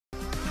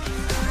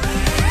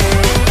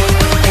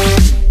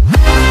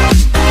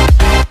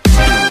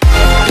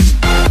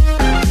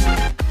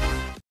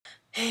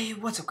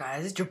What's up,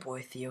 guys? It's your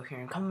boy Theo here,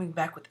 and coming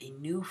back with a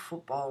new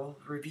football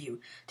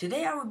review.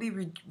 Today I will be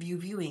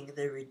reviewing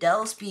the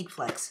Riddell Speed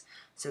Flex.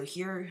 So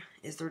here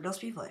is the Riddell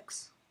Speed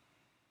Flex.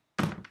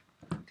 And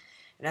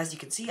as you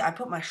can see, I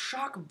put my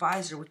shock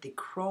visor with the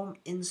chrome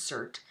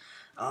insert,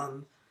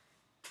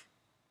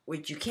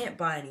 which you can't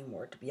buy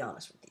anymore, to be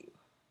honest with you.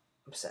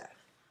 I'm sad.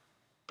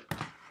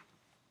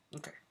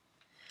 Okay.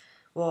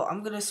 Well,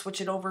 I'm going to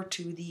switch it over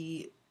to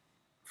the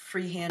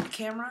freehand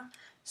camera,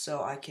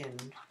 so I can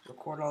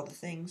record all the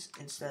things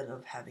instead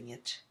of having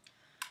it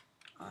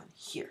on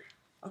here.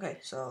 Okay,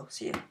 so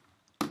see ya.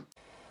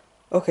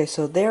 Okay,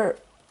 so there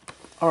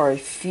are a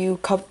few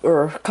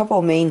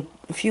main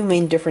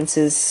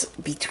differences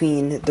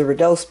between the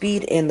Riddell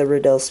Speed and the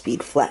Riddell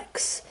Speed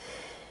Flex.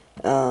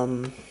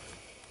 The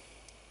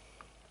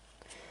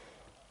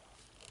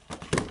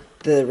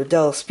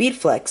Riddell Speed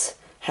Flex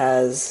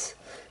has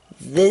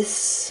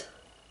this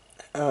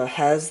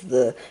has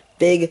the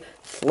big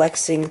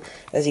flexing.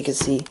 As you can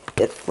see,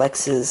 it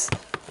flexes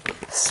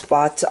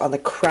spots on the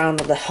crown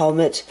of the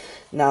helmet.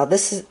 Now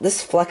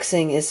this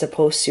flexing is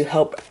supposed to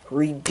help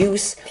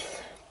reduce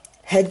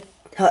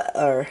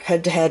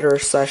head-to-head or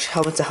slash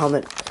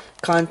helmet-to-helmet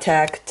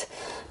contact,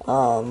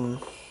 and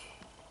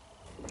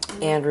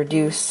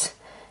reduce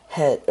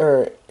head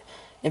or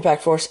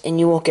impact force, and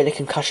you won't get a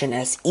concussion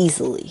as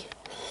easily.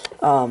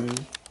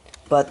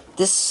 But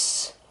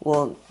this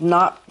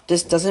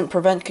doesn't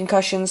prevent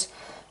concussions,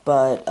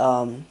 but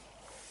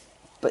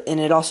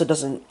it also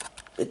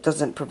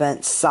doesn't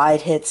prevent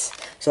side hits.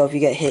 So if you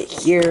get hit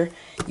here,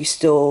 you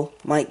still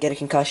might get a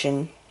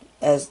concussion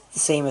as the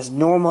same as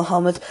normal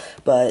helmets,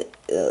 but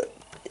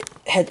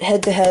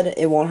head to head,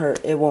 it won't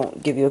hurt. It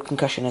won't give you a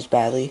concussion as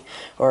badly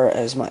or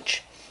as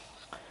much.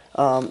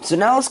 So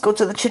now let's go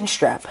to the chin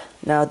strap.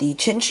 Now the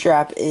chin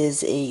strap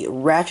is a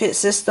ratchet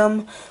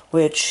system,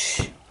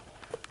 which,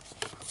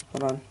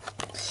 hold on,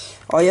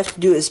 all you have to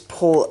do is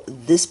pull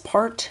this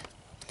part,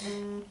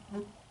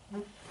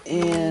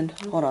 and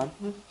hold on,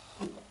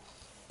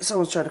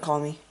 someone's trying to call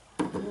me.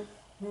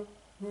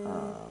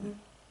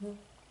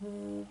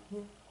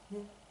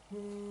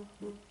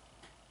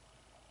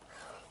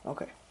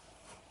 Okay.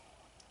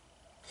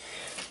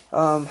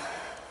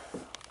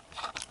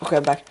 Okay,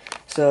 I'm back.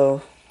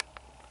 So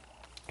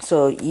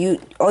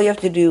all you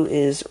have to do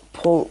is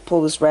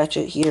pull this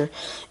ratchet here,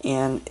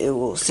 and it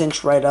will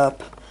cinch right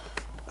up.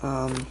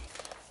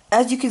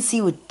 As you can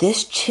see with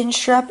this chin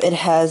strap, it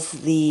has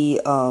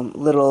the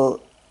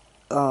little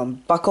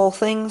buckle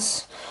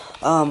things.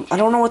 I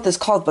don't know what this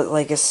is called, but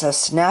like it's a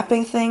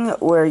snapping thing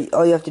where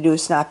all you have to do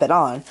is snap it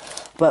on.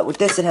 But with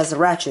this, it has a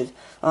ratchet.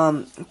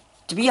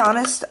 To be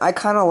honest, I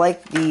kind of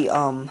like the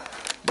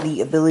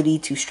ability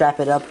to strap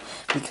it up,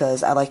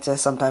 because I like to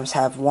sometimes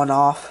have one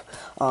off,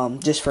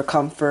 just for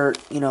comfort.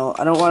 You know,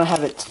 I don't want to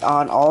have it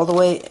on all the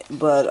way,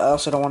 but I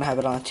also don't want to have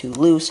it on too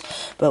loose.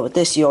 But with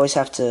this, you always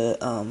have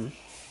to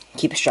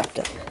keep it strapped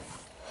up.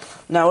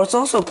 Now, what's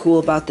also cool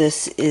about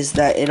this is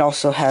that it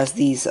also has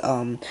these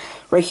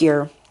right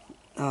here,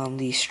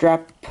 these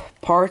strap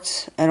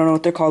parts. I don't know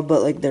what they're called,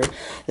 but like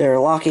they're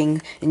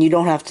locking, and you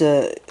don't have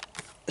to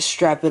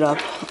strap it up.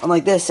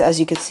 Unlike this, as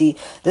you can see,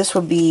 this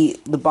would be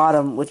the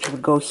bottom, which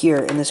would go here,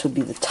 and this would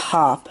be the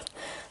top,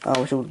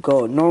 which would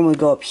normally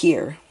go up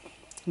here.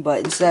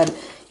 But instead,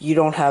 you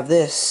don't have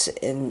this,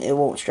 and it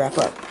won't strap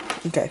up.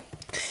 Okay.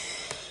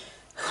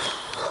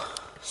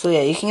 So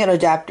yeah, you can get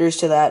adapters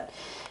to that,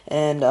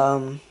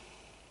 and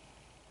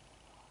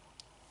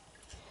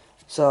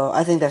so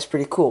I think that's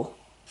pretty cool.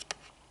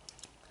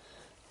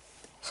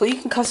 So you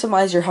can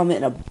customize your helmet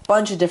in a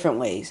bunch of different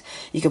ways.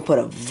 You can put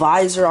a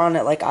visor on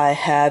it like I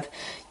have,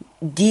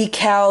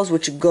 decals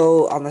which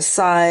go on the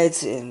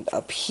sides and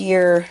up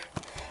here,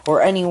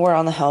 or anywhere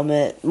on the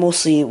helmet,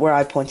 mostly where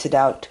I pointed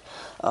out.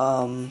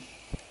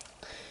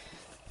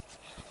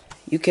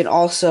 You can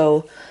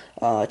also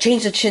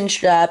change the chin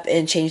strap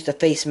and change the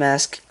face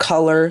mask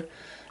color,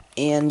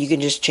 and you can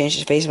just change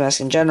the face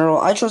mask in general.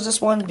 I chose this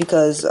one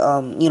because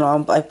you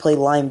know, I play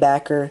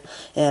linebacker,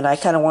 and I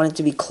kind of want it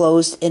to be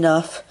closed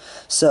enough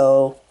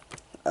so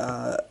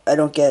I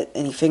don't get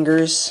any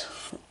fingers.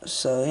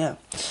 So yeah,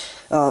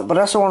 but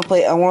I also want to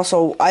play. I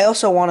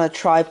also want to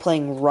try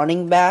playing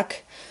running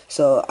back.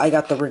 So I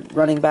got the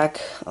running back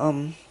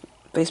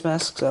face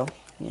mask. So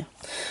yeah.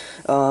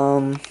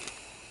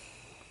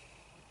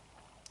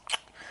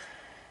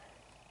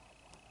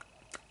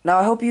 Now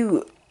I hope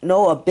you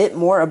know a bit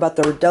more about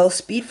the Riddell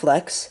Speed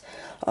Flex.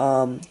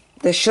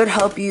 This should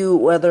help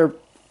you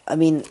I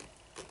mean,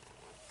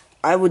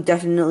 I would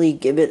definitely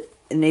give it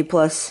an A+.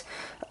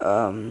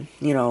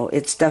 You know,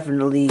 it's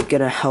definitely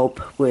gonna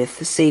help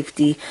with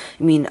safety.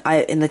 I mean,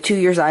 in the 2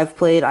 years I've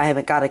played, I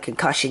haven't got a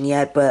concussion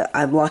yet, but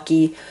I'm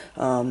lucky.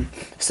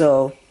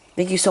 So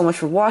thank you so much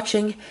for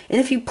watching,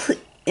 and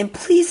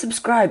please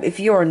subscribe if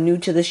you are new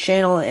to this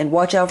channel, and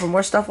watch out for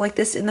more stuff like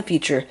this in the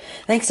future.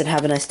 Thanks, and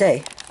have a nice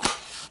day.